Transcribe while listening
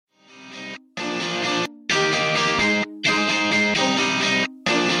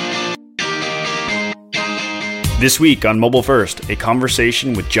This week on Mobile First, a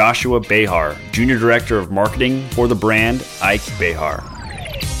conversation with Joshua Behar, Junior Director of Marketing for the brand Ike Behar.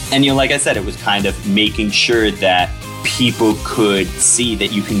 And like I said, it was kind of making sure that people could see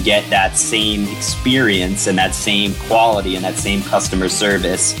that you can get that same experience and that same quality and that same customer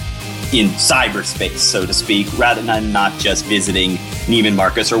service in cyberspace, so to speak, rather than not just visiting Neiman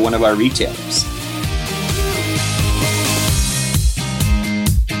Marcus or one of our retailers.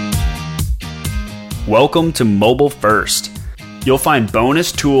 Welcome to Mobile First. You'll find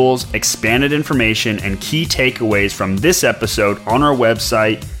bonus tools, expanded information, and key takeaways from this episode on our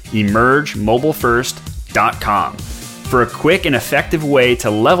website, emergemobilefirst.com. For a quick and effective way to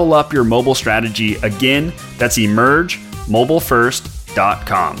level up your mobile strategy, again, that's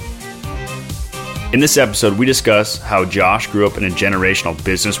emergemobilefirst.com. In this episode, we discuss how Josh grew up in a generational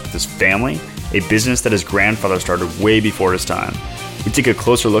business with his family, a business that his grandfather started way before his time. We take a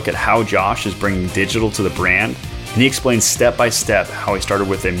closer look at how Josh is bringing digital to the brand, and he explains step by step how he started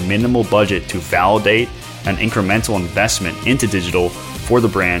with a minimal budget to validate an incremental investment into digital for the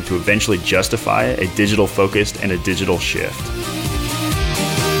brand to eventually justify a digital focused and a digital shift.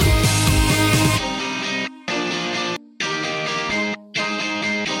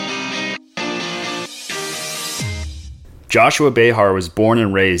 Joshua Behar was born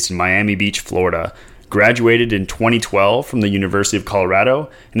and raised in Miami Beach, Florida, graduated in 2012 from the University of Colorado,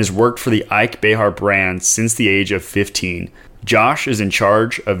 and has worked for the Ike Behar brand since the age of 15. Josh is in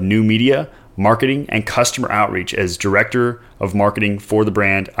charge of new media, marketing, and customer outreach as Director of Marketing for the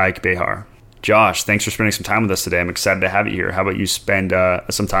brand Ike Behar. Josh, thanks for spending some time with us today. I'm excited to have you here. How about you spend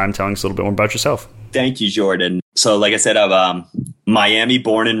some time telling us a little bit more about yourself? Thank you, Jordan. So like I said, I'm Miami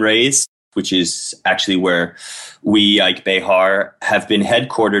born and raised, which is actually where we, Ike Behar, have been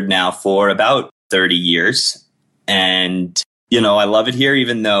headquartered now for about 30 years. And, I love it here,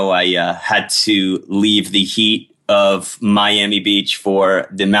 even though I had to leave the heat of Miami Beach for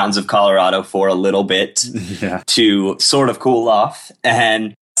the mountains of Colorado for a little bit to sort of cool off.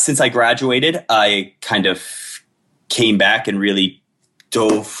 And since I graduated, I kind of came back and really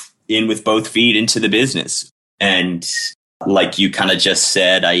dove in with both feet into the business. And like you kind of just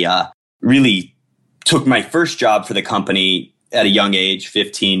said, I really took my first job for the company at a young age,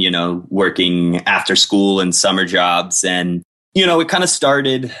 15, working after school and summer jobs. And, it kind of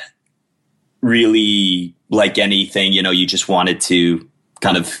started really like anything, you just wanted to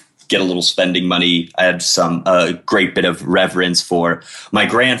kind of get a little spending money. I had a great bit of reverence for my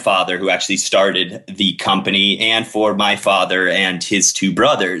grandfather, who actually started the company, and for my father and his two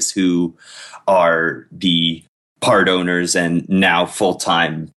brothers, who are the part owners and now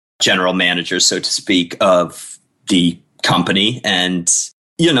full-time general managers, so to speak, of the company. And,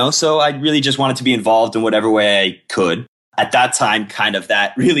 so I really just wanted to be involved in whatever way I could. At that time, kind of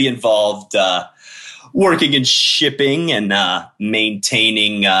that really involved working in shipping and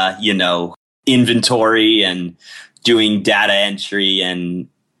maintaining, inventory and doing data entry. And,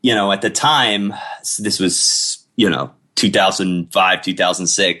 at the time, this was, 2005,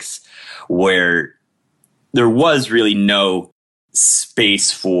 2006, where there was really no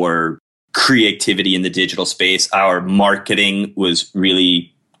space for creativity in the digital space. Our marketing was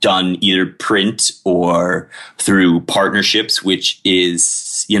really done either print or through partnerships, which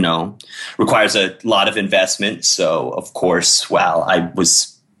is, requires a lot of investment. So, of course, while I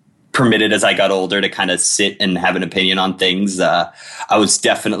was permitted as I got older to kind of sit and have an opinion on things, I was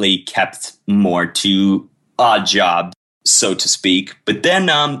definitely kept more to odd job, so to speak. But then,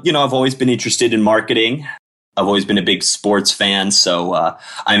 I've always been interested in marketing. I've always been a big sports fan, so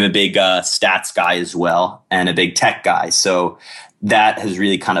I'm a big stats guy as well, and a big tech guy. So that has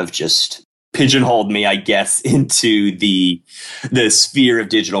really kind of just pigeonholed me, I guess, into the sphere of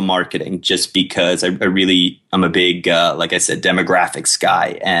digital marketing, just because I'm a big, like I said, demographics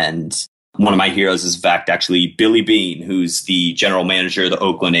guy. And one of my heroes is, in fact, actually Billy Beane, who's the general manager of the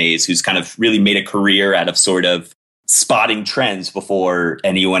Oakland A's, who's kind of really made a career out of sort of spotting trends before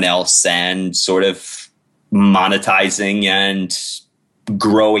anyone else and sort of monetizing and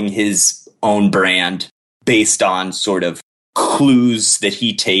growing his own brand based on sort of clues that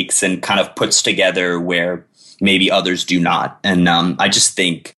he takes and kind of puts together where maybe others do not. And I just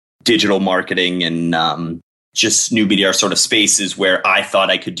think digital marketing and just new media are sort of spaces where I thought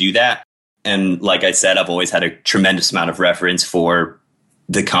I could do that. And like I said, I've always had a tremendous amount of reverence for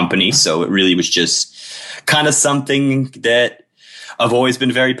the company. So it really was just kind of something that I've always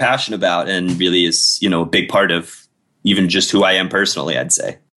been very passionate about, and really is, a big part of even just who I am personally, I'd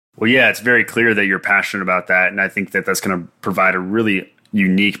say. Well, yeah, it's very clear that you're passionate about that. And I think that that's going to provide a really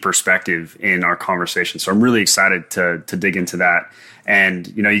unique perspective in our conversation. So I'm really excited to dig into that. And,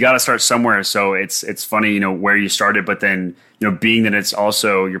 you got to start somewhere. So it's funny, where you started, but then, being that it's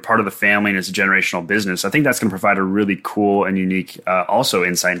also, you're part of the family and it's a generational business, I think that's going to provide a really cool and unique, also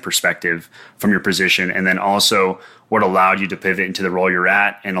insight and perspective from your position. And then also what allowed you to pivot into the role you're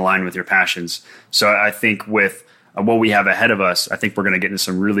at and align with your passions. So I think with what we have ahead of us, I think we're going to get into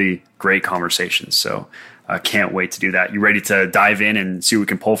some really great conversations. So I can't wait to do that. You ready to dive in and see what we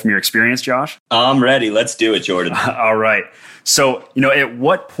can pull from your experience, Josh? I'm ready. Let's do it, Jordan. All right. So, at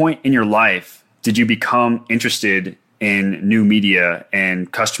what point in your life did you become interested in new media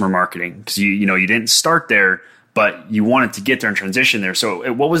and customer marketing? Because you didn't start there, but you wanted to get there and transition there.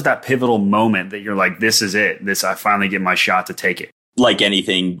 So what was that pivotal moment that you're like, this is it? I finally get my shot to take it? Like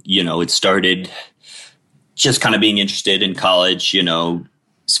anything, it started just kind of being interested in college,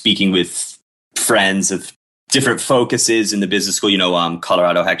 speaking with friends of different focuses in the business school.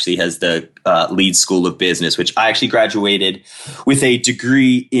 Colorado actually has the lead school of business, which I actually graduated with a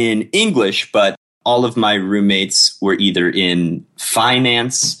degree in English, but all of my roommates were either in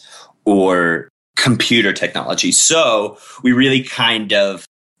finance or computer technology. So we really kind of,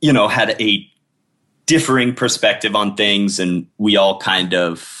 had a differing perspective on things. And we all kind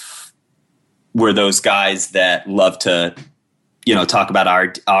of were those guys that love to, talk about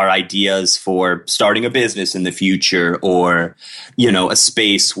our ideas for starting a business in the future, or, a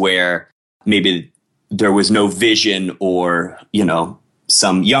space where maybe there was no vision, or,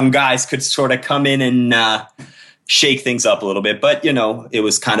 some young guys could sort of come in and shake things up a little bit. But, it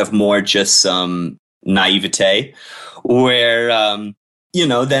was kind of more just some naivete where,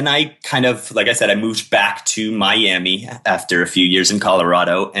 then I kind of, like I said, I moved back to Miami after a few years in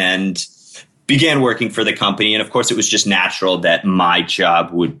Colorado and began working for the company. And of course, it was just natural that my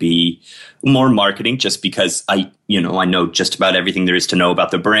job would be more marketing, just because I know just about everything there is to know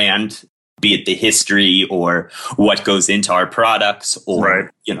about the brand, be it the history or what goes into our products, or, right,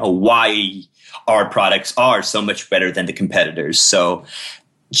 why our products are so much better than the competitors. So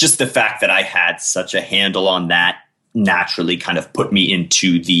just the fact that I had such a handle on that naturally kind of put me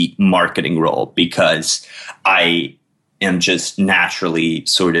into the marketing role, because I am just naturally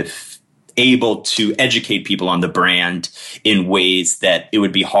sort of able to educate people on the brand in ways that it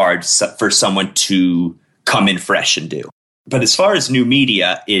would be hard for someone to come in fresh and do. But as far as new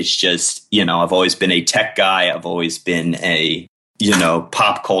media, it's just, I've always been a tech guy. I've always been a,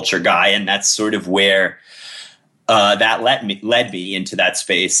 pop culture guy. And that's sort of where that led me into that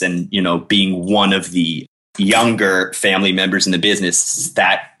space. And, being one of the younger family members in the business,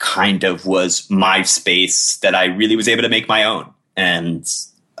 that kind of was my space that I really was able to make my own. And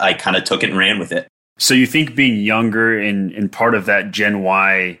I kind of took it and ran with it. So you think being younger and part of that Gen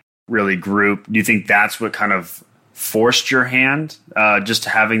Y really group, do you think that's what kind of forced your hand, just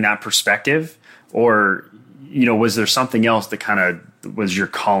having that perspective? Or, was there something else that kind of was your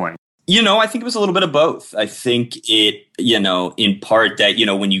calling? I think it was a little bit of both. I think it, in part that,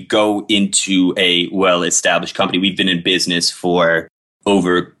 when you go into a well-established company, we've been in business for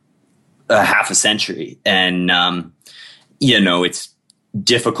over a half a century. And, it's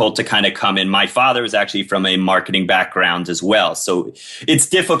difficult to kind of come in. My father was actually from a marketing background as well. So it's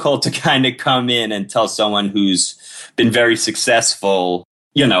difficult to kind of come in and tell someone who's been very successful,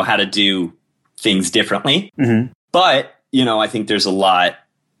 how to do things differently. Mm-hmm. But, I think there's a lot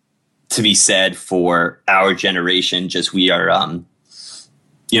to be said for our generation. Just we are,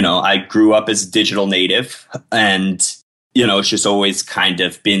 I grew up as a digital native, and, it's just always kind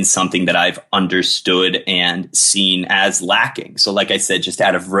of been something that I've understood and seen as lacking. So like I said, just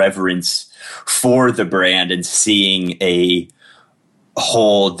out of reverence for the brand and seeing a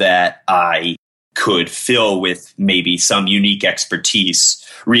hole that I could fill with maybe some unique expertise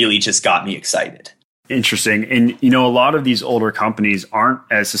really just got me excited. Interesting. And, a lot of these older companies aren't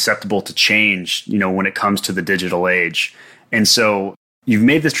as susceptible to change, when it comes to the digital age. And so you've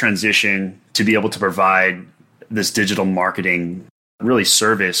made this transition to be able to provide this digital marketing really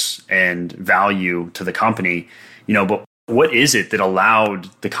service and value to the company, but what is it that allowed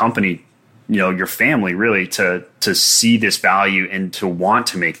the company, your family really to see this value and to want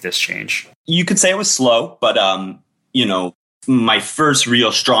to make this change? You could say it was slow, but, my first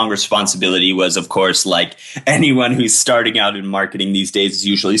real strong responsibility was, of course, like anyone who's starting out in marketing these days, is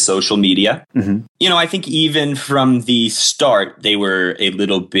usually social media. Mm-hmm. I think even from the start, they were a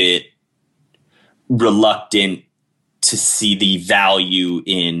little bit reluctant to see the value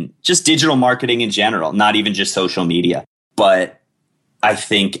in just digital marketing in general, not even just social media. But I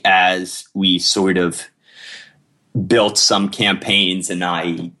think as we sort of built some campaigns and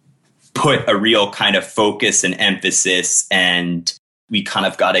I put a real kind of focus and emphasis and, we kind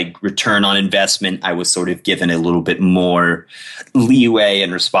of got a return on investment. I was sort of given a little bit more leeway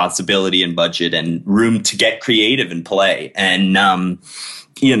and responsibility and budget and room to get creative and play. And,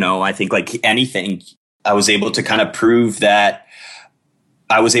 I think like anything, I was able to kind of prove that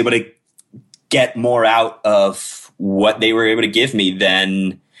I was able to get more out of what they were able to give me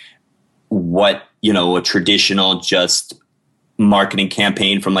than what, a traditional just marketing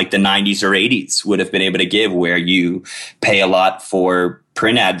campaign from like the 90s or 80s would have been able to give, where you pay a lot for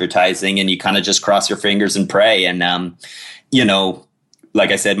print advertising and you kind of just cross your fingers and pray. And,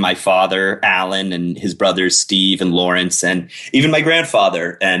 like I said, my father, Alan, and his brothers, Steve and Lawrence, and even my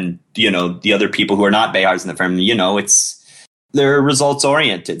grandfather and, the other people who are not Behars in the family, they're results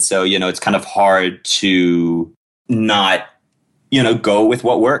oriented. So, it's kind of hard to not, go with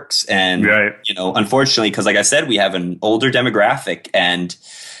what works. And, right. Unfortunately, because like I said, we have an older demographic, and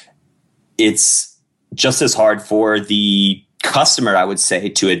it's just as hard for the customer, I would say,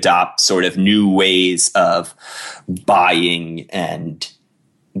 to adopt sort of new ways of buying and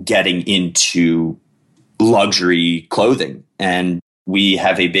getting into luxury clothing. And we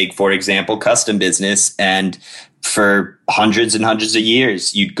have a big, for example, custom business. And for hundreds and hundreds of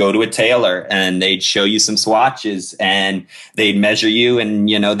years, you'd go to a tailor and they'd show you some swatches and they'd measure you and,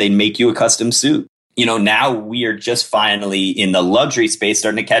 they'd make you a custom suit. Now we are just finally in the luxury space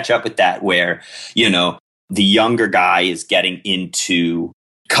starting to catch up with that, where, the younger guy is getting into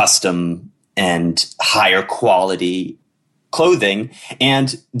custom and higher quality clothing,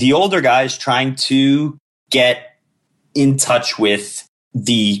 and the older guy is trying to get in touch with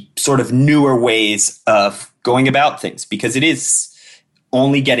the sort of newer ways of going about things, because it is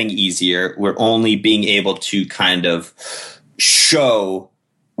only getting easier. We're only being able to kind of show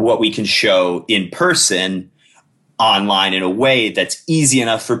what we can show in person online in a way that's easy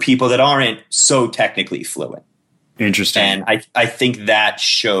enough for people that aren't so technically fluent. Interesting. And I think that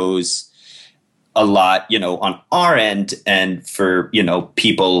shows a lot, on our end, and for,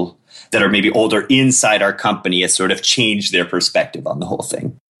 people that are maybe older inside our company, has sort of changed their perspective on the whole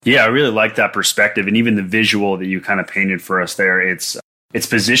thing. Yeah, I really like that perspective. And even the visual that you kind of painted for us there, it's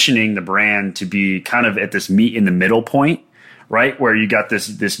positioning the brand to be kind of at this meet in the middle point, right? Where you got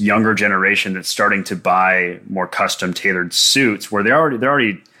this younger generation that's starting to buy more custom tailored suits, where they're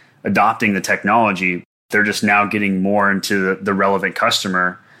already adopting the technology. They're just now getting more into the relevant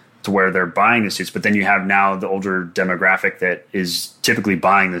customer to where they're buying the suits. But then you have now the older demographic that is typically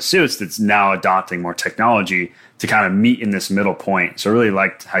buying the suits that's now adopting more technology to kind of meet in this middle point. So I really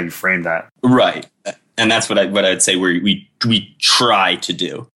liked how you framed that. Right. And that's what I'd say we try to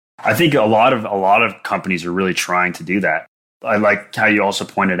do. I think a lot of companies are really trying to do that. I like how you also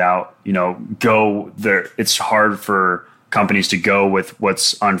pointed out, go there. It's hard for companies to go with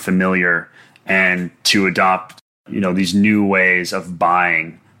what's unfamiliar and to adopt, these new ways of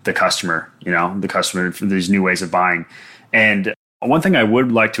buying the customer for these new ways of buying. And one thing I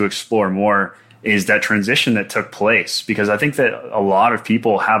would like to explore more is that transition that took place, because I think that a lot of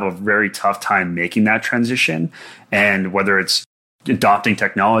people have a very tough time making that transition. And whether it's adopting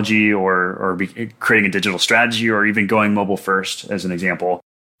technology or creating a digital strategy, or even going mobile first, as an example,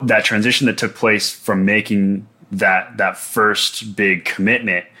 that transition that took place from making that first big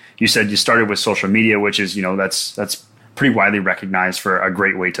commitment. You said you started with social media, which is, that's pretty widely recognized for a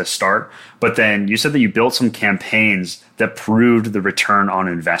great way to start. But then you said that you built some campaigns that proved the return on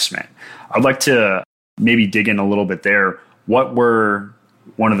investment. I'd like to maybe dig in a little bit there. What were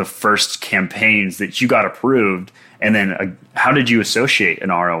one of the first campaigns that you got approved? And then how did you associate an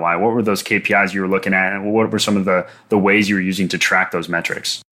ROI? What were those KPIs you were looking at? And what were some of the ways you were using to track those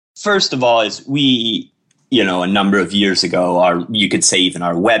metrics? First of all, is we, a number of years ago, you could say even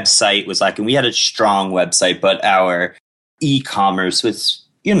our website was and we had a strong website, but our e-commerce was,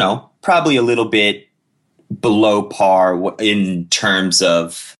 probably a little bit below par in terms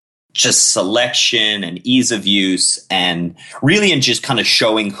of just selection and ease of use, and really in just kind of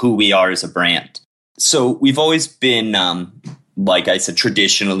showing who we are as a brand. So we've always been, like I said,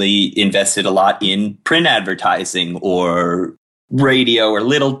 traditionally invested a lot in print advertising or radio or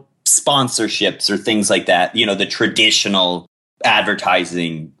little sponsorships or things like that, the traditional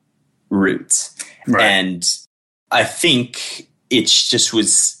advertising routes. Right. And I think it just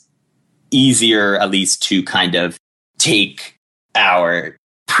was easier, at least, to kind of take our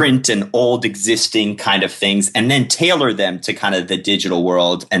print and old existing kind of things and then tailor them to kind of the digital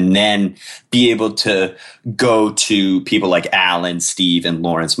world, and then be able to go to people like Alan, Steve, and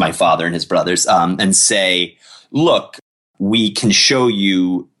Lawrence, my father and his brothers, and say, look, we can show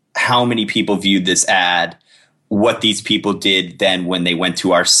you how many people viewed this ad, what these people did then when they went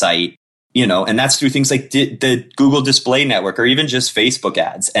to our site, and that's through things like the Google Display Network or even just Facebook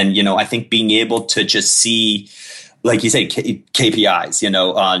ads. And, I think being able to just see, like you say,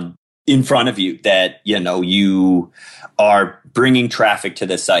 KPIs, on in front of you that, you are bringing traffic to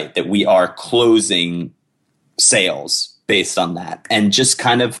the site, that we are closing sales based on that. And just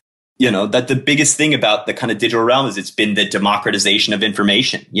kind of, that the biggest thing about the kind of digital realm is it's been the democratization of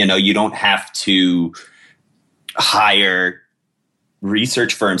information. You don't have to hire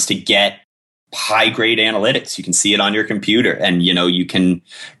research firms to get high grade analytics. You can see it on your computer and, you can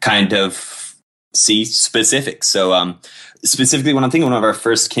kind of see specifics. So, specifically when I'm thinking one of our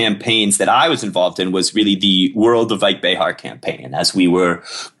first campaigns that I was involved in was really the World of Ike Behar campaign. As we were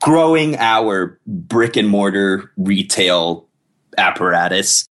growing our brick and mortar retail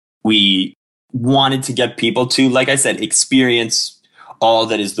apparatus, we wanted to get people to, like I said, experience all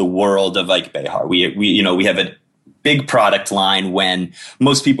that is the world of Ike Behar. We have a big product line when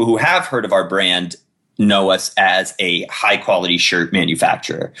most people who have heard of our brand know us as a high quality shirt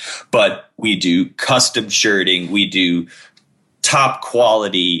manufacturer, but we do custom shirting. We do top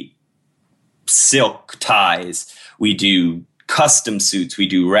quality silk ties. We do custom suits. We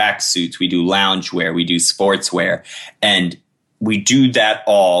do rack suits. We do loungewear. We do sportswear. And we do that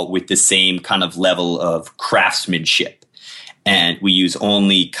all with the same kind of level of craftsmanship. And we use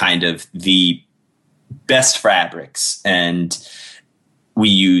only kind of the best fabrics. And we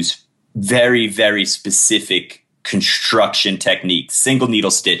use very, very specific construction techniques, single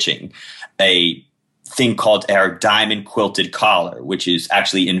needle stitching, a thing called our diamond quilted collar, which is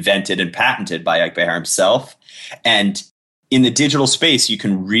actually invented and patented by Ike Behar himself. And in the digital space, you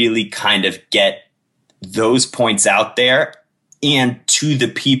can really kind of get those points out there and to the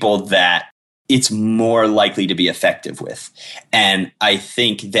people that it's more likely to be effective with. And I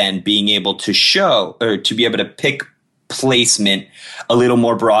think then being able to show or to be able to pick placement a little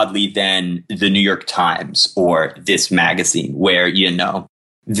more broadly than the New York Times or this magazine, where,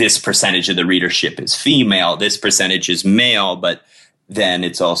 this percentage of the readership is female, this percentage is male, but then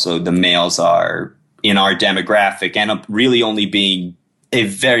it's also the males are in our demographic and really only being a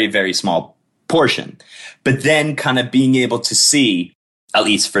very, very small portion. But then kind of being able to see, at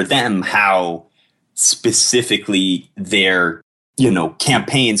least for them, how specifically their,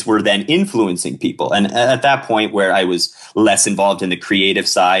 campaigns were then influencing people. And at that point where I was less involved in the creative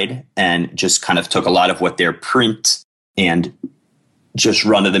side and just kind of took a lot of what their print and just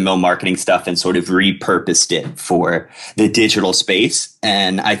run-of-the-mill marketing stuff and sort of repurposed it for the digital space.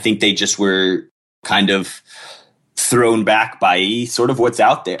 And I think they just were kind of thrown back by sort of what's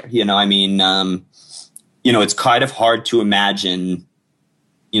out there. It's kind of hard to imagine,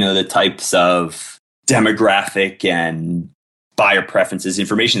 the types of demographic and buyer preferences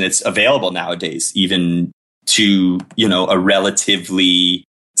information that's available nowadays, even to, a relatively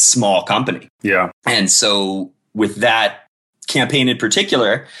small company. Yeah. And so with that campaign in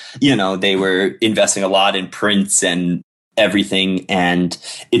particular, they were investing a lot in prints and everything. And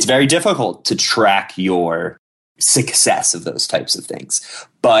it's very difficult to track your success of those types of things.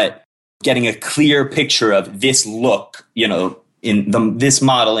 But getting a clear picture of this look, this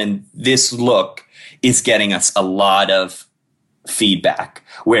model and this look is getting us a lot of feedback.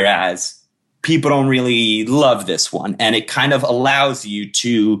 Whereas people don't really love this one. And it kind of allows you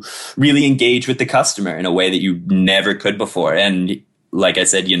to really engage with the customer in a way that you never could before. And like I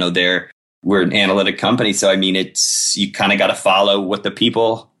said, we're an analytic company. So, you kind of got to follow what the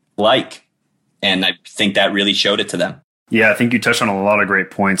people like. And I think that really showed it to them. Yeah, I think you touched on a lot of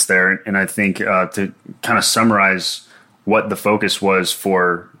great points there. And I think to kind of summarize what the focus was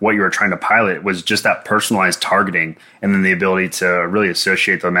for what you were trying to pilot was just that personalized targeting and then the ability to really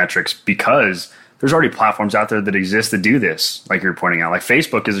associate the metrics, because there's already platforms out there that exist that do this, like you're pointing out. Like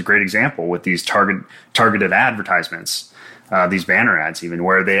Facebook is a great example with these targeted advertisements, these banner ads even,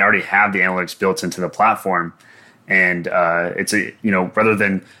 where they already have the analytics built into the platform. And it's rather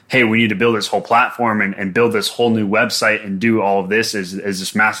than, hey, we need to build this whole platform and build this whole new website and do all of this as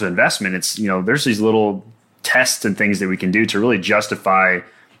this massive investment, it's, there's these little tests and things that we can do to really justify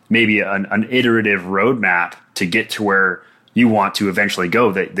maybe an iterative roadmap to get to where you want to eventually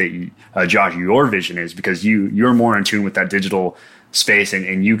go, that Josh, your vision is, because you're more in tune with that digital space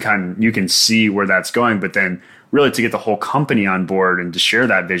and you can see where that's going. But then really to get the whole company on board and to share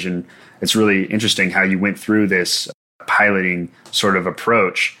that vision, it's really interesting how you went through this piloting sort of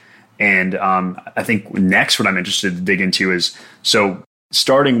approach. And I think next what I'm interested to dig into is, so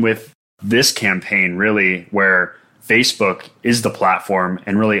starting with this campaign really where Facebook is the platform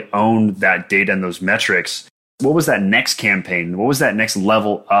and really owned that data and those metrics, what was that next campaign? What was that next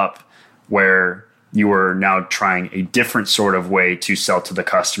level up where you were now trying a different sort of way to sell to the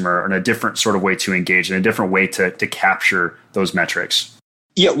customer and a different sort of way to engage and a different way to capture those metrics.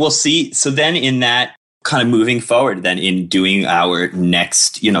 Yeah, we'll see. So then in that kind of moving forward, then in doing our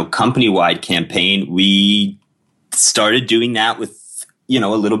next, company-wide campaign, we started doing that with, a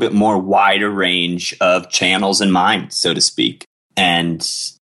little bit more wider range of channels in mind, so to speak. And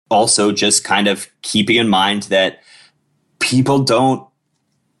also just kind of keeping in mind that people don't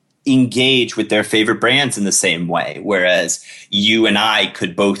engage with their favorite brands in the same way. Whereas you and I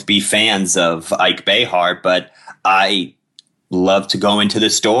could both be fans of Ike Behar, but I love to go into the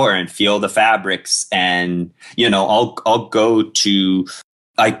store and feel the fabrics. And, I'll go to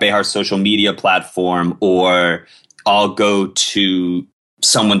Ike Behar's social media platform, or I'll go to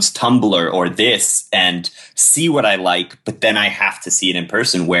someone's Tumblr or this and see what I like, but then I have to see it in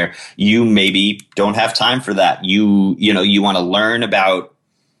person, where you maybe don't have time for that. You want to learn about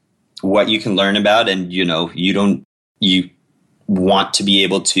what you can learn about, and you want to be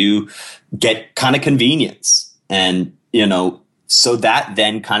able to get kind of convenience. And so that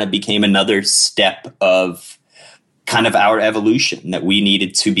then kind of became another step of kind of our evolution, that we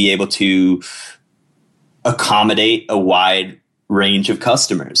needed to be able to accommodate a wide range of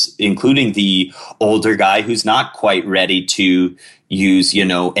customers, including the older guy who's not quite ready to use,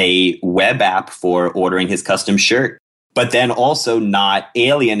 a web app for ordering his custom shirt, but then also not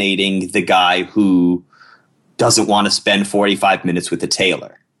alienating the guy who doesn't want to spend 45 minutes with a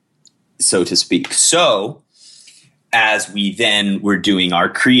tailor, so to speak. So as we then were doing our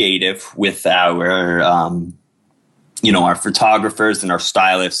creative with our, our photographers and our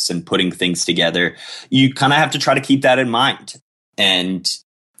stylists and putting things together, you kind of have to try to keep that in mind. And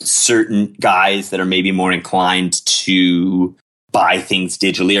certain guys that are maybe more inclined to buy things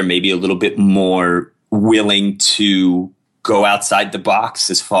digitally are maybe a little bit more willing to go outside the box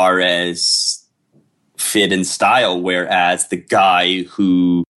as far as fit and style. Whereas the guy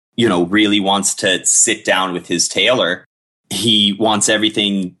who, really wants to sit down with his tailor, he wants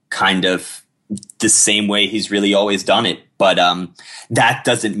everything kind of the same way he's really always done it. But that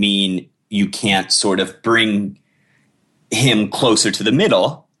doesn't mean you can't sort of bring him closer to the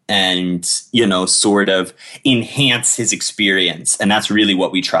middle and, sort of enhance his experience. And that's really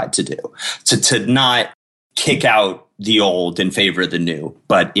what we tried to do, to not kick out the old in favor of the new,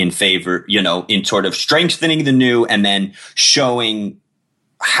 but in favor, in sort of strengthening the new and then showing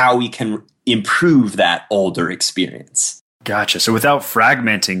how we can improve that older experience. Gotcha. So without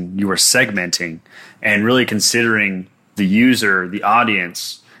fragmenting, you were segmenting and really considering the user, the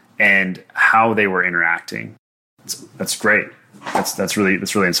audience, and how they were interacting. That's great. That's really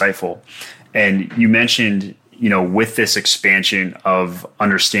insightful. And you mentioned, with this expansion of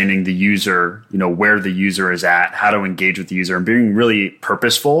understanding the user, where the user is at, how to engage with the user, and being really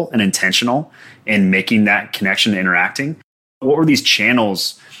purposeful and intentional in making that connection and interacting. What were these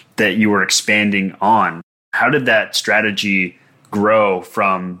channels that you were expanding on? How did that strategy grow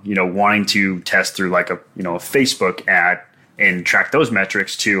from, wanting to test through like a Facebook ad and track those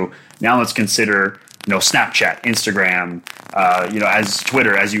metrics to now let's consider, Snapchat, Instagram, as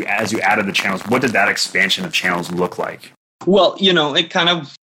Twitter, as you added the channels? What did that expansion of channels look like? Well, it kind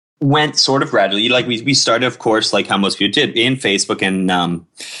of went sort of gradually. Like we started, of course, like how most people did, in Facebook, and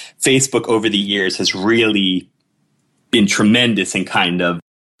Facebook over the years has really been tremendous in kind of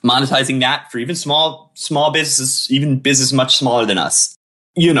monetizing that for even small businesses, even business much smaller than us.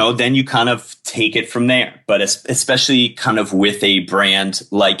 Then you kind of take it from there. But especially kind of with a brand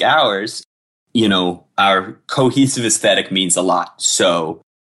like ours, our cohesive aesthetic means a lot. So,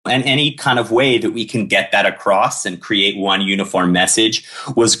 and any kind of way that we can get that across and create one uniform message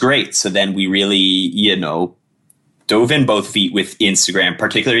was great. So then we really, dove in both feet with Instagram,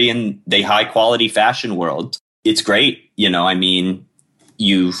 particularly in the high quality fashion world. It's great.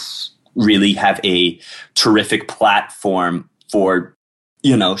 You really have a terrific platform for,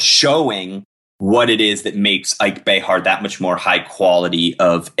 showing what it is that makes Ike Behar that much more high quality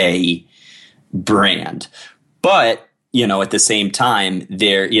of a brand. But, at the same time,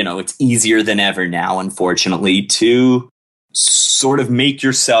 it's easier than ever now, unfortunately, to sort of make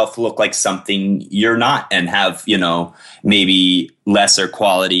yourself look like something you're not and have, maybe lesser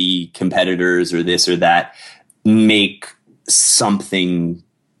quality competitors or this or that make something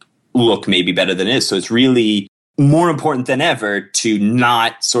look maybe better than it is. So it's really more important than ever to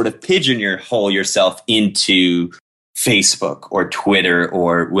not sort of pigeonhole yourself into Facebook or Twitter,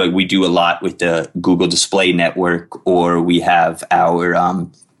 or we do a lot with the Google Display Network, or we have our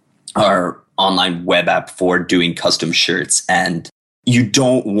online web app for doing custom shirts. And you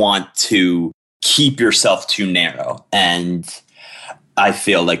don't want to keep yourself too narrow. And I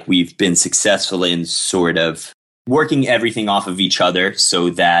feel like we've been successful in sort of working everything off of each other so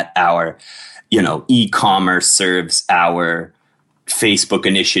that our, e-commerce serves our Facebook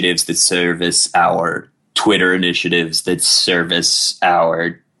initiatives that service our Twitter initiatives that service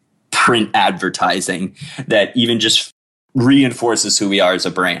our print advertising, that even just reinforces who we are as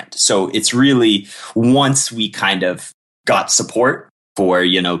a brand. So it's really, once we kind of got support for,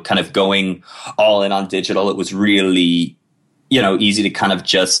 kind of going all in on digital, it was really, easy to kind of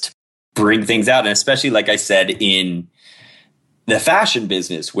just bring things out. And especially, like I said, in the fashion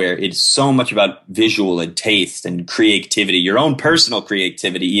business, where it's so much about visual and taste and creativity, your own personal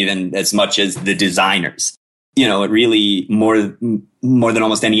creativity, even as much as the designers. It really, more than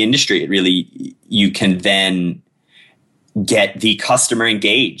almost any industry, it really, you can then get the customer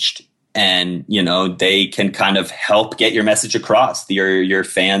engaged, and, they can kind of help get your message across. Your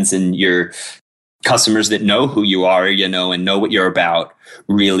fans and your customers that know who you are, and know what you're about,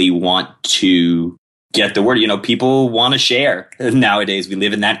 really want to get the word. People want to share nowadays. We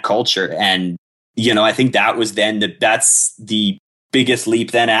live in that culture. And, I think that was then that's the biggest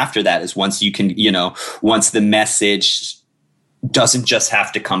leap then after that, is once you can, once the message doesn't just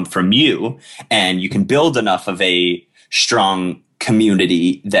have to come from you, and you can build enough of a strong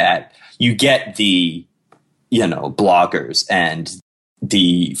community that you get the, bloggers and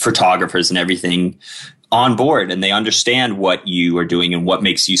the photographers and everything on board, and they understand what you are doing and what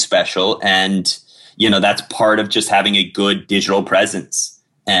makes you special. And, that's part of just having a good digital presence.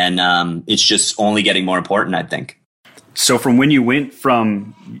 And it's just only getting more important, I think. So from when you went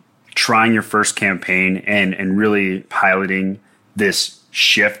from trying your first campaign and really piloting this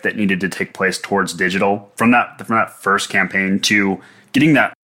shift that needed to take place towards digital, from that first campaign to getting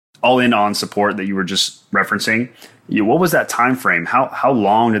that all in on support that you were just referencing, what was that time frame? How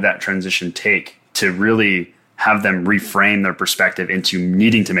long did that transition take to really have them reframe their perspective into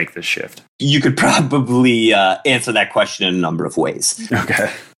needing to make this shift? You could probably answer that question in a number of ways.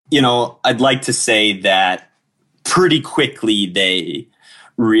 Okay. I'd like to say that pretty quickly they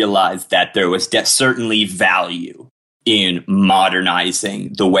realized that there was certainly value in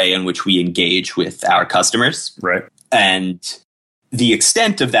modernizing the way in which we engage with our customers. Right. And the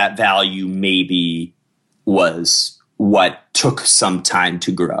extent of that value maybe was what took some time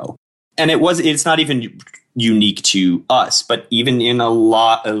to grow. And it's not even unique to us, but even in a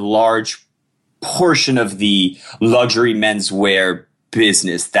large portion of the luxury menswear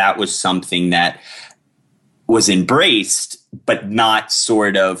business, that was something that was embraced, but not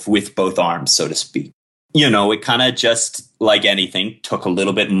sort of with both arms, so to speak. It kind of just, like anything, took a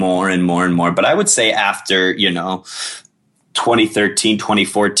little bit more and more and more. But I would say after, 2013,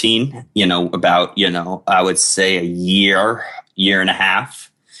 2014, about, I would say a year and a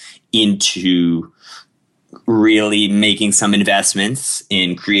half into really making some investments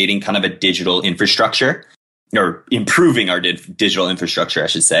in creating kind of a digital infrastructure, or improving our digital infrastructure, I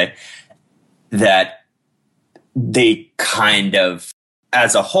should say, that they kind of,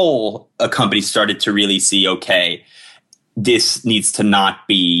 as a whole, a company started to really see, okay, this needs to not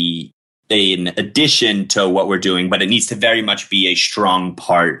be an addition to what we're doing, but it needs to very much be a strong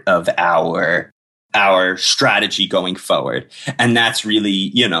part of our strategy going forward. And that's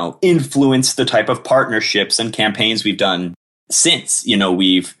really, influenced the type of partnerships and campaigns we've done since.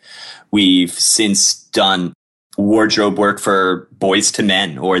 We've since done wardrobe work for Boys to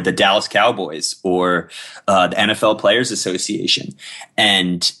Men, or the Dallas Cowboys, or the NFL Players Association.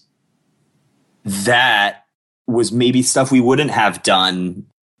 And that was maybe stuff we wouldn't have done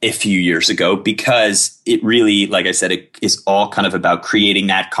a few years ago, because it really, like I said, it is all kind of about creating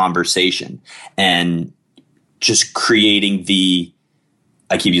that conversation and just creating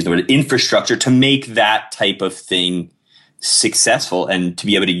I keep using the word infrastructure to make that type of thing successful, and to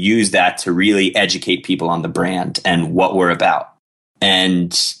be able to use that to really educate people on the brand and what we're about.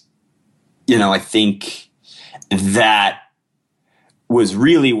 And, I think that was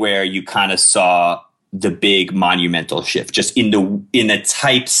really where you kind of saw the big monumental shift, just in the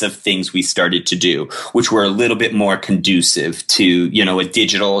types of things we started to do, which were a little bit more conducive to, a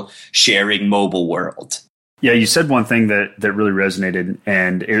digital sharing mobile world. Yeah, you said one thing that really resonated,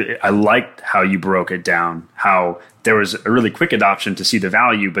 and I liked how you broke it down, how there was a really quick adoption to see the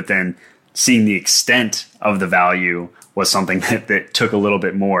value, but then seeing the extent of the value was something that took a little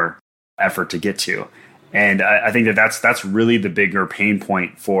bit more effort to get to. And I think that's really the bigger pain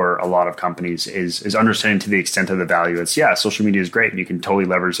point for a lot of companies is understanding to the extent of the value. It's, social media is great and you can totally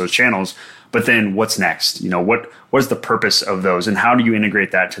leverage those channels, but then what's next? What is the purpose of those, and how do you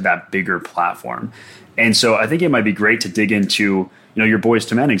integrate that to that bigger platform? And so I think it might be great to dig into, your Boys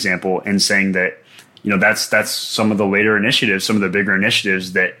to Men example, and saying that, that's some of the later initiatives, some of the bigger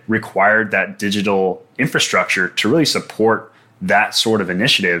initiatives that required that digital infrastructure to really support that sort of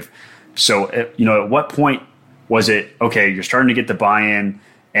initiative. So, at what point was it, okay, you're starting to get the buy-in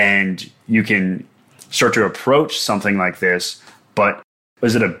and you can start to approach something like this, but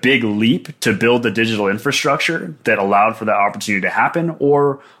was it a big leap to build the digital infrastructure that allowed for that opportunity to happen?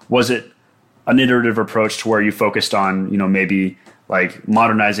 Or was it an iterative approach to where you focused on, maybe like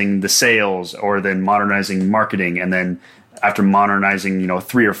modernizing the sales or then modernizing marketing, and then after modernizing,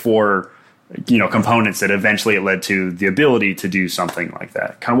 3 or 4, components, that eventually it led to the ability to do something like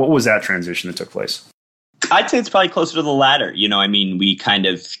that? Kind of what was that transition that took place? I'd say it's probably closer to the latter. We kind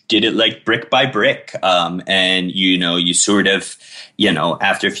of did it like brick by brick. And, you sort of,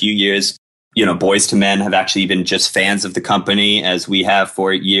 after a few years, Boys to Men have actually been just fans of the company, as we have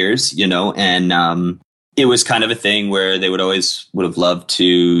for years, and it was kind of a thing where they would have loved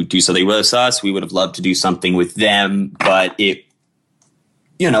to do something with us. We would have loved to do something with them, but it,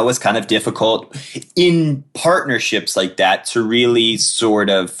 was kind of difficult in partnerships like that to really sort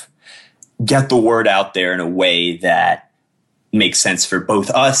of get the word out there in a way that makes sense for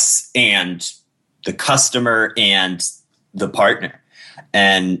both us and the customer and the partner.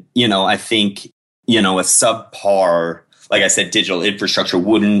 And, I think, a subpar, like I said, digital infrastructure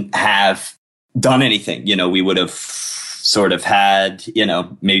wouldn't have done anything. We would have sort of had,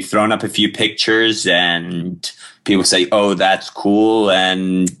 maybe thrown up a few pictures and people say, oh, that's cool.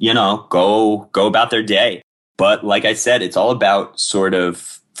 And, go about their day. But like I said, it's all about sort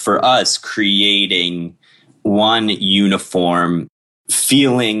of, for us, creating one uniform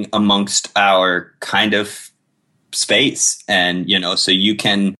feeling amongst our kind of space. And, so you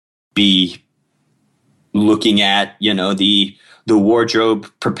can be looking at, the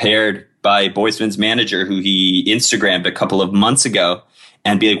wardrobe prepared by Boydsman's manager, who he Instagrammed a couple of months ago,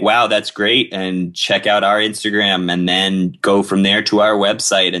 and be like, wow, that's great. And check out our Instagram, and then go from there to our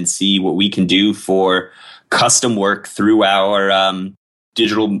website and see what we can do for custom work through our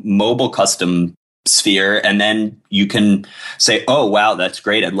digital mobile custom sphere. And then you can say, oh, wow, that's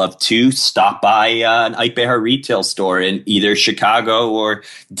great. I'd love to stop by an Behar retail store in either Chicago or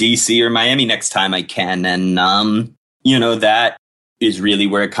DC or Miami next time I can. And, that is really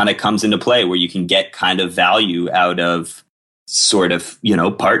where it kind of comes into play, where you can get kind of value out of sort of,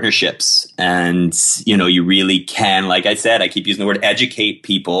 partnerships. And, you really can, like I said, I keep using the word educate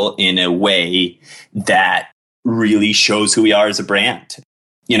people in a way that really shows who we are as a brand.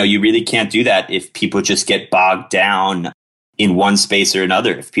 You really can't do that if people just get bogged down in one space or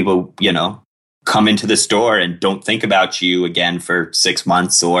another. If people, come into the store and don't think about you again for 6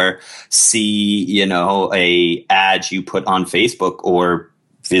 months, or see, a ad you put on Facebook or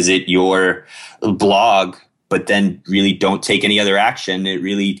visit your blog, but then really don't take any other action, it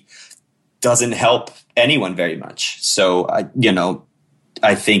really doesn't help anyone very much. So,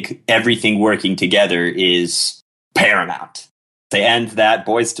 I think everything working together is paramount. To end that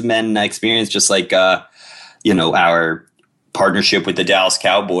Boys to Men experience, just like, our partnership with the Dallas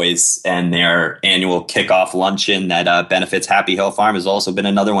Cowboys and their annual kickoff luncheon that benefits Happy Hill Farm has also been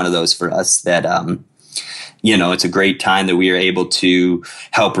another one of those for us that, it's a great time that we are able to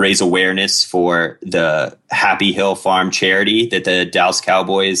help raise awareness for the Happy Hill Farm charity that the Dallas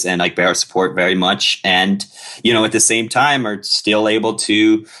Cowboys and Ike Behar support very much. And, at the same time are still able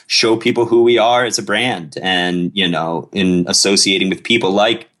to show people who we are as a brand. And, in associating with people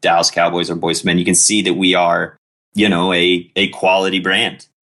like Dallas Cowboys or Boys to Men, you can see that we are, a quality brand.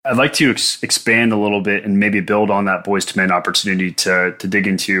 I'd like to expand a little bit and maybe build on that Boys to Men opportunity to dig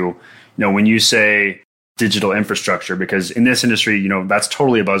into, when you say digital infrastructure, because in this industry, that's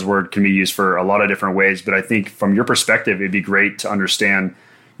totally a buzzword, can be used for a lot of different ways. But I think from your perspective, it'd be great to understand,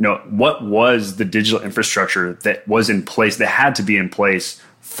 what was the digital infrastructure that was in place, that had to be in place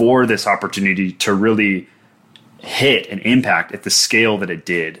for this opportunity to really hit and impact at the scale that it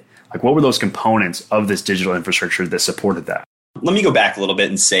did? Like, what were those components of this digital infrastructure that supported that? Let me go back a little bit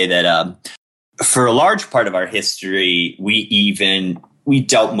and say that for a large part of our history, we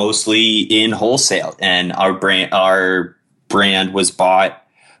dealt mostly in wholesale, and our brand was bought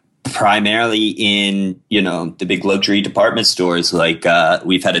primarily in, the big luxury department stores. Like,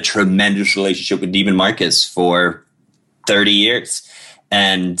 we've had a tremendous relationship with Neiman Marcus for 30 years.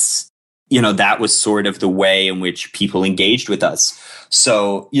 And, that was sort of the way in which people engaged with us.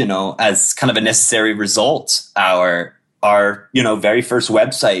 So, as kind of a necessary result, our very first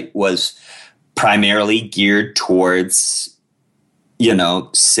website was primarily geared towards,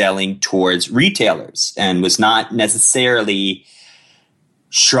 selling towards retailers, and was not necessarily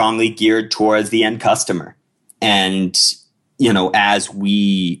strongly geared towards the end customer. And, as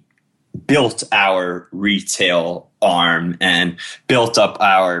we built our retail arm and built up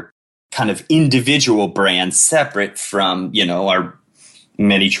our kind of individual brands separate from, our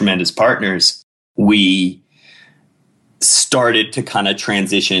many tremendous partners, we started to kind of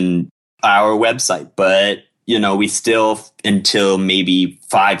transition our website. But, we still, until maybe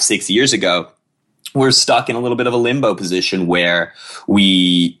 5-6 years ago, we're stuck in a little bit of a limbo position where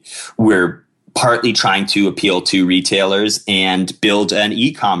we're partly trying to appeal to retailers and build an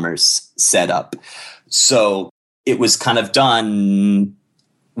e-commerce setup. So it was kind of done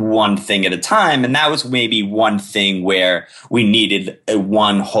one thing at a time. And that was maybe one thing where we needed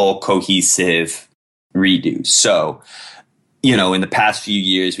one whole cohesive redo. So, in the past few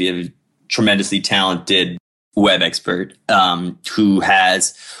years, we have a tremendously talented web expert who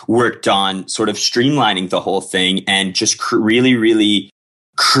has worked on sort of streamlining the whole thing and just really, really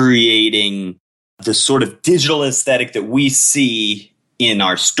creating the sort of digital aesthetic that we see in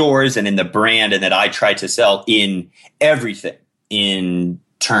our stores and in the brand, and that I try to sell in everything in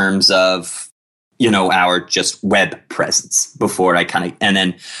terms of, our just web presence. Before I kind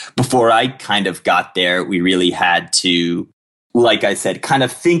of got there, we really had to, like I said, kind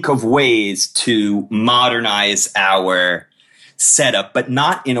of think of ways to modernize our setup, but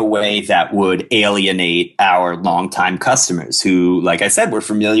not in a way that would alienate our longtime customers who, like I said, were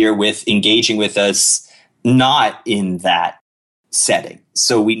familiar with engaging with us, not in that setting.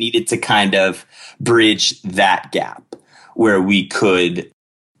 So we needed to kind of bridge that gap where we could,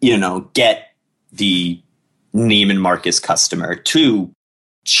 get the Neiman Marcus customer to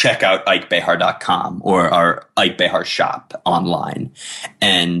check out IkeBehar.com or our Ike Behar shop online.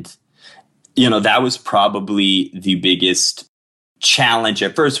 And, that was probably the biggest challenge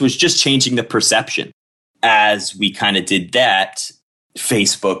at first, was just changing the perception. As we kind of did that,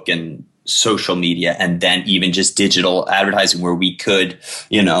 Facebook and social media, and then even just digital advertising where we could,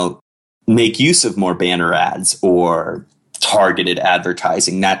 make use of more banner ads or targeted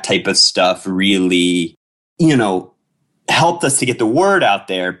advertising, that type of stuff really, helped us to get the word out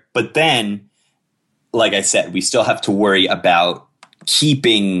there. But then, like I said, we still have to worry about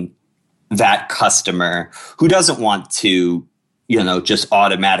keeping that customer who doesn't want to, just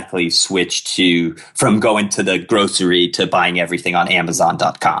automatically switch from going to the grocery to buying everything on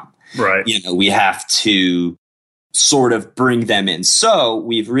Amazon.com. Right. We have to sort of bring them in. So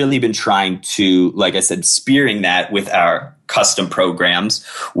we've really been trying to, like I said, spearing that with our custom programs,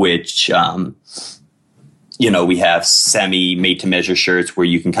 which, we have semi-made to measure shirts where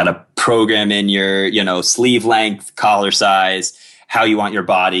you can kind of program in your, sleeve length, collar size, how you want your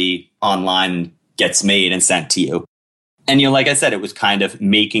body online, gets made and sent to you. And, like I said, it was kind of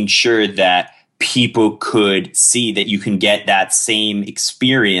making sure that people could see that you can get that same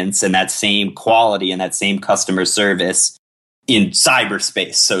experience and that same quality and that same customer service in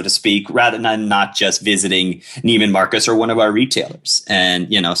cyberspace, so to speak, rather than not just visiting Neiman Marcus or one of our retailers. And,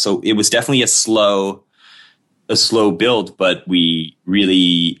 so it was definitely a slow build, but we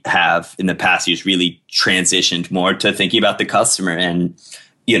really have in the past years really transitioned more to thinking about the customer and,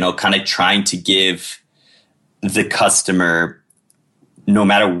 kind of trying to give the customer, no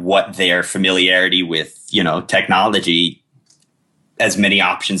matter what their familiarity with, technology, as many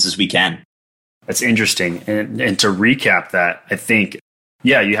options as we can. That's interesting. And to recap that, I think,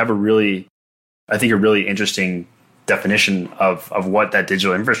 you have a really interesting definition of what that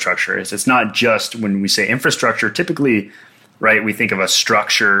digital infrastructure is. It's not just, when we say infrastructure, typically, right, we think of a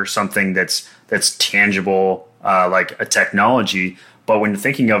structure, something that's tangible, like a technology. But when you're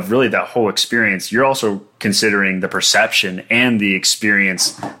thinking of really that whole experience, you're also considering the perception and the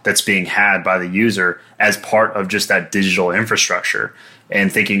experience that's being had by the user as part of just that digital infrastructure,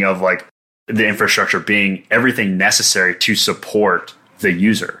 and thinking of like the infrastructure being everything necessary to support the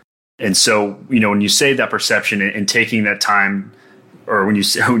user. And so, when you say that perception and taking that time, or when you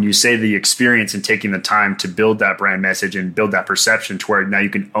say the experience and taking the time to build that brand message and build that perception to where now you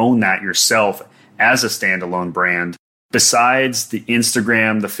can own that yourself as a standalone brand, besides the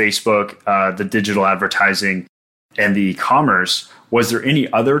Instagram, the Facebook, the digital advertising, and the e-commerce, was there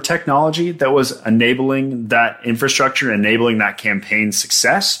any other technology that was enabling that infrastructure, enabling that campaign's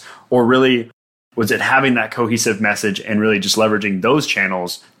success? Or really, was it having that cohesive message and really just leveraging those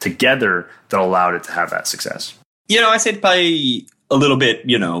channels together that allowed it to have that success? I said probably a little bit,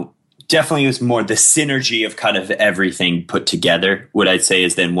 definitely it was more the synergy of kind of everything put together, what I'd say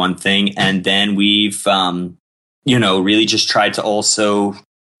is then one thing. And then we've, really just tried to also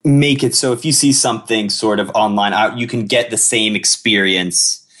make it so if you see something sort of online, you can get the same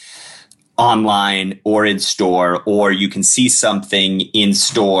experience online or in store, or you can see something in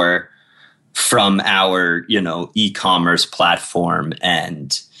store from our, e-commerce platform.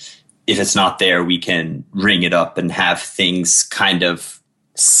 And, if it's not there, we can ring it up and have things kind of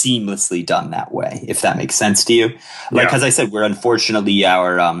seamlessly done that way, if that makes sense to you. Like, Yeah. as I said, we're unfortunately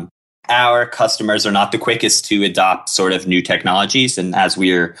our customers are not the quickest to adopt sort of new technologies. And as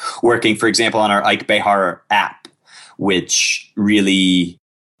we're working, for example, on our Behar app, which really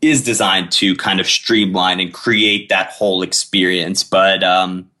is designed to kind of streamline and create that whole experience. But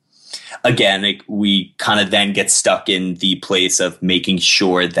again, like, we kind of then get stuck in the place of making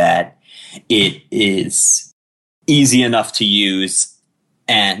sure that it is easy enough to use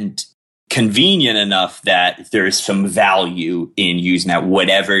and convenient enough that there's some value in using that,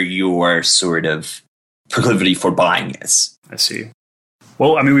 whatever your sort of proclivity for buying is. I see.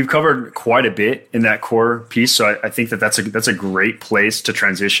 Well, I mean, we've covered quite a bit in that core piece, so I think that's a great place to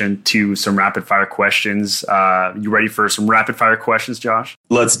transition to some rapid fire questions. You ready for some rapid fire questions, Josh?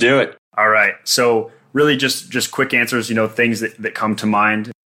 Let's do it. All right. So really just quick answers, things that come to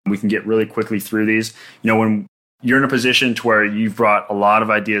mind. We can get really quickly through these. When you're in a position to where you've brought a lot of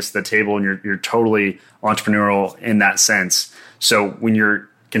ideas to the table and you're totally entrepreneurial in that sense. So when you're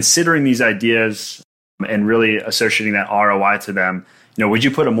considering these ideas and really associating that ROI to them, would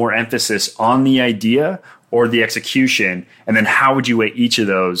you put a more emphasis on the idea or the execution? And then how would you weigh each of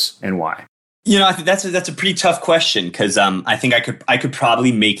those and why? I think that's a pretty tough question, because I think I could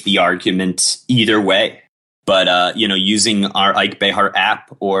probably make the argument either way. But using our Behar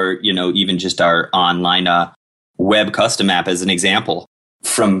app, or even just our online web custom app as an example,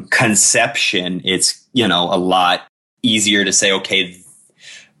 from conception, it's a lot easier to say, okay,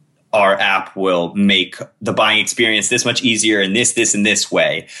 our app will make the buying experience this much easier in this, and this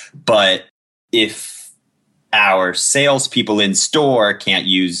way. But if our salespeople in store can't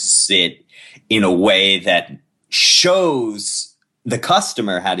use it in a way that shows the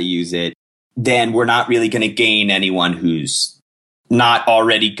customer how to use it, then we're not really going to gain anyone who's not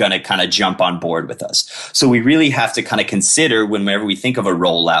already going to kind of jump on board with us. So we really have to kind of consider, whenever we think of a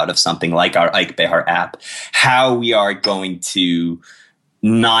rollout of something like our Behar app, how we are going to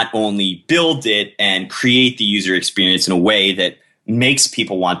not only build it and create the user experience in a way that makes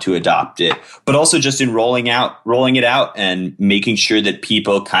people want to adopt it, but also just in rolling it out and making sure that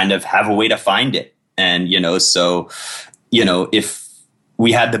people kind of have a way to find it. And, if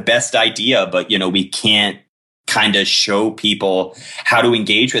we had the best idea, but, we can't kind of show people how to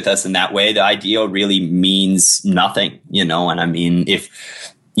engage with us in that way, the idea really means nothing, and I mean,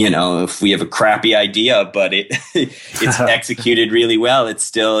 if we have a crappy idea, but it's executed really well, it's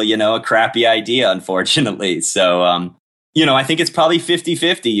still, a crappy idea, unfortunately. So, I think it's probably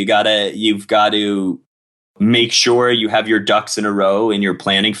 50-50. You've got to make sure you have your ducks in a row in your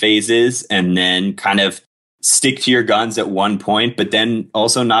planning phases, and then kind of stick to your guns at one point, but then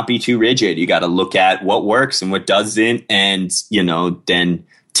also not be too rigid. You got to look at what works and what doesn't, and, then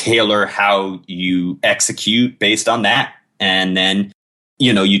tailor how you execute based on that. And then,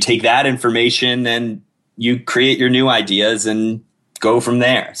 you take that information and you create your new ideas and go from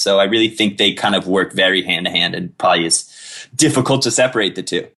there. So I really think they kind of work very hand to hand, and probably is difficult to separate the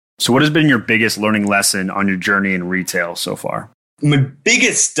two. So what has been your biggest learning lesson on your journey in retail so far? My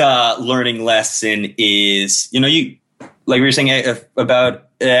biggest learning lesson is, you, like we were saying about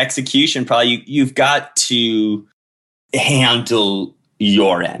execution, probably you've got to handle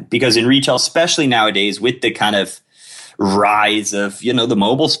your end, because in retail, especially nowadays, with the kind of rise of, the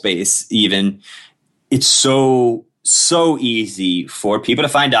mobile space, even, it's so easy for people to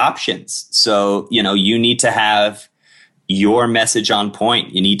find options. So, you need to have your message on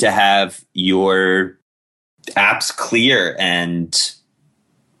point. You need to have your apps clear and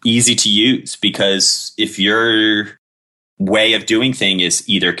easy to use, because if your way of doing things is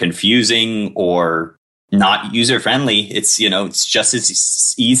either confusing or not user friendly, it's just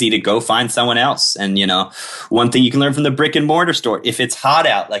as easy to go find someone else. And one thing you can learn from the brick and mortar store, if it's hot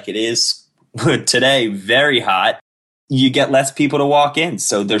out like it is today, very hot, you get less people to walk in.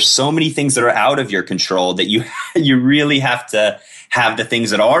 So there's so many things that are out of your control that you really have to have the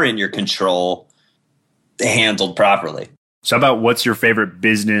things that are in your control handled properly. So how about, what's your favorite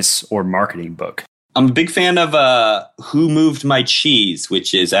business or marketing book? I'm a big fan of Who Moved My Cheese,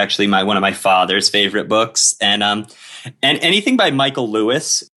 which is actually one of my father's favorite books. And anything by Michael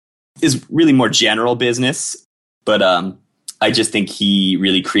Lewis is really more general business. But I just think he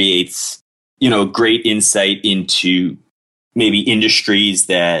really creates, great insight into maybe industries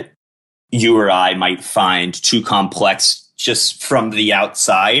that you or I might find too complex just from the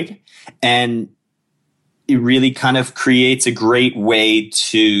outside. And it really kind of creates a great way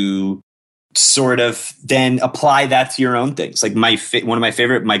to sort of then apply that to your own things. Like one of my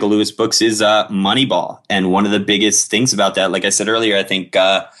favorite Michael Lewis books is Moneyball. And one of the biggest things about that, like I said earlier, I think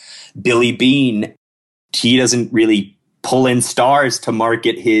Billy Bean, he doesn't really pull in stars to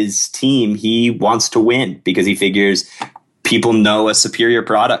market his team. He wants to win because he figures people know a superior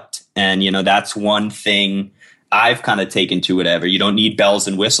product. And, that's one thing I've kind of taken to whatever. You don't need bells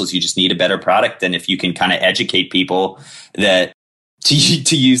and whistles. You just need a better product. And if you can kind of educate people that, to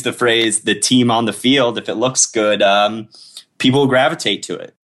use the phrase, the team on the field, if it looks good, people will gravitate to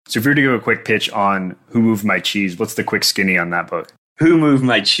it. So if you were to give a quick pitch on Who Moved My Cheese, what's the quick skinny on that book? Who Moved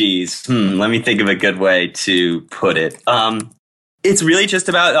My Cheese? Let me think of a good way to put it. It's really just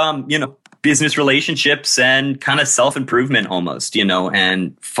about, business relationships and kind of self-improvement almost,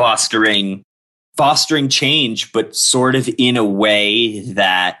 and fostering change, but sort of in a way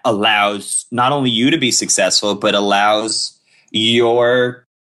that allows not only you to be successful, but allows your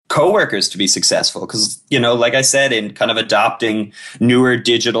coworkers to be successful. Because, like I said, in kind of adopting newer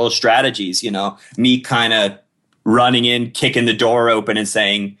digital strategies, me kind of running in, kicking the door open and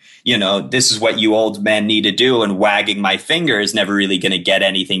saying, this is what you old men need to do, and wagging my finger is never really going to get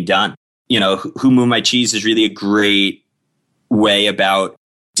anything done. Who Moved My Cheese is really a great way about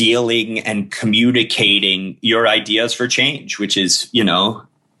dealing and communicating your ideas for change, which is,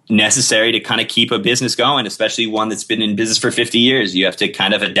 necessary to kind of keep a business going, especially one that's been in business for 50 years. You have to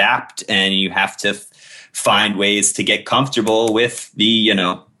kind of adapt, and you have to find ways to get comfortable with the,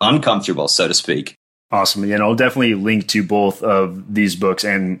 uncomfortable, so to speak. Awesome. And I'll definitely link to both of these books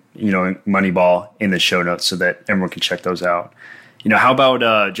and, Moneyball in the show notes so that everyone can check those out. How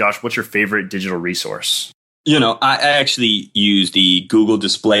about, Josh, what's your favorite digital resource? I actually use the Google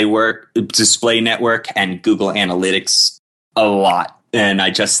Display Network and Google Analytics a lot. And I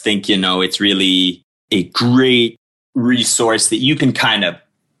just think, it's really a great resource that you can kind of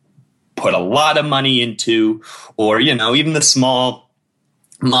put a lot of money into, or, even the small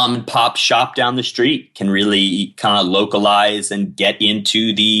mom and pop shop down the street can really kind of localize and get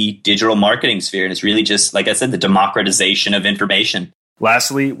into the digital marketing sphere. And it's really just, like I said, the democratization of information.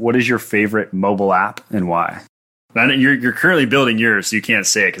 Lastly, what is your favorite mobile app and why? You're currently building yours, so you can't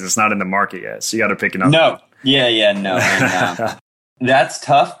say it because it's not in the market yet. So you got to pick it up. No. Yeah, no. And, that's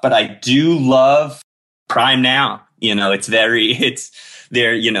tough, but I do love Prime Now. It's there,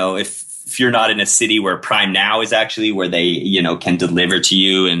 if you're not in a city where Prime Now is actually where they, can deliver to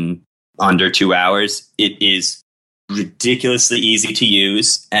you in under 2 hours, it is ridiculously easy to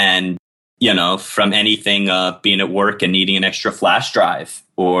use. And, from anything, being at work and needing an extra flash drive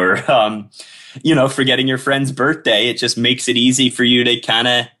or, forgetting your friend's birthday, it just makes it easy for you to kind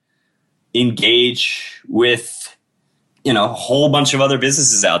of engage with, a whole bunch of other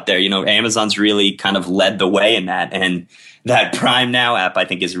businesses out there. Amazon's really kind of led the way in that. And that Prime Now app, I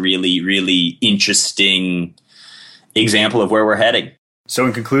think, is really, really interesting example of where we're heading. So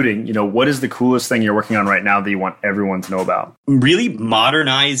in concluding, what is the coolest thing you're working on right now that you want everyone to know about? Really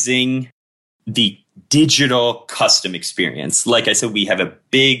modernizing the digital custom experience. Like I said, we have a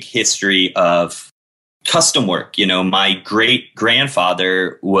big history of custom work. My great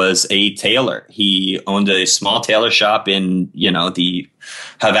grandfather was a tailor. He owned a small tailor shop in, the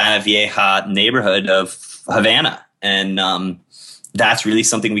Havana Vieja neighborhood of Havana. And that's really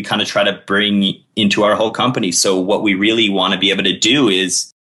something we kind of try to bring into our whole company. So what we really want to be able to do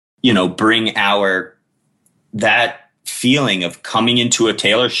is, bring that feeling of coming into a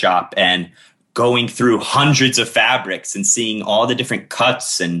tailor shop and going through hundreds of fabrics and seeing all the different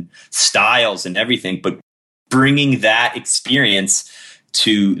cuts and styles and everything, but bringing that experience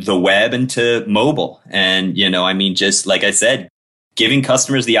to the web and to mobile. And, just like I said, giving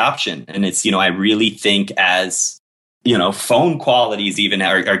customers the option. And it's, I really think as, phone qualities even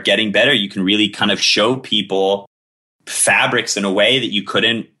are getting better, you can really kind of show people fabrics in a way that you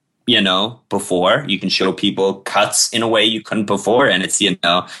couldn't, before. You can show people cuts in a way you couldn't before. And it's,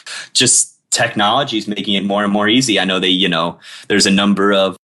 just technology is making it more and more easy. I know there's a number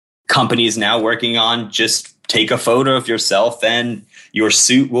of companies now working on just take a photo of yourself and your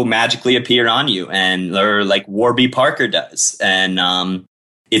suit will magically appear on you, or like Warby Parker does. And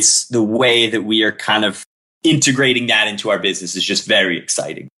it's the way that we are kind of integrating that into our business is just very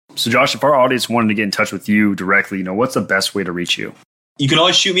exciting. So Josh, if our audience wanted to get in touch with you directly, what's the best way to reach you? You can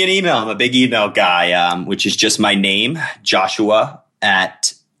always shoot me an email. I'm a big email guy, which is just my name, Joshua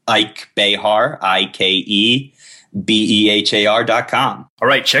at Ike Behar, IKEBEHAR.com. All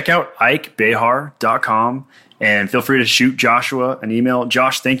right, check out IkeBehar.com and feel free to shoot Joshua an email.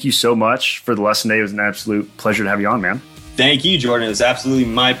 Josh, thank you so much for the lesson today. It was an absolute pleasure to have you on, man. Thank you, Jordan. It was absolutely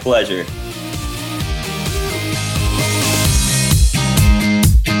my pleasure.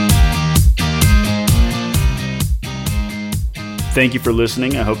 Thank you for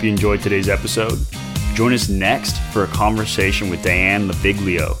listening. I hope you enjoyed today's episode. Join us next for a conversation with Diane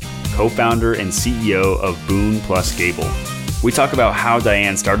Labiglio, co-founder and CEO of Boone Plus Gable. We talk about how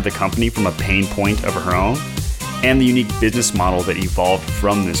Diane started the company from a pain point of her own and the unique business model that evolved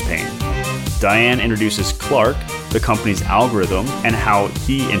from this pain. Diane introduces Clark, the company's algorithm, and how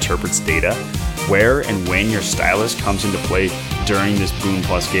he interprets data, where and when your stylist comes into play during this Boone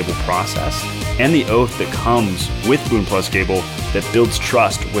Plus Gable process, and the oath that comes with Boone Plus Gable that builds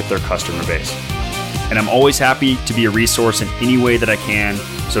trust with their customer base. And I'm always happy to be a resource in any way that I can,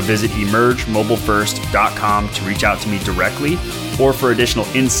 so visit emergemobilefirst.com to reach out to me directly or for additional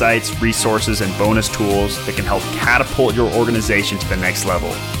insights, resources, and bonus tools that can help catapult your organization to the next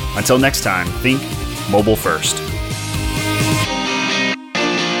level. Until next time, think mobile first.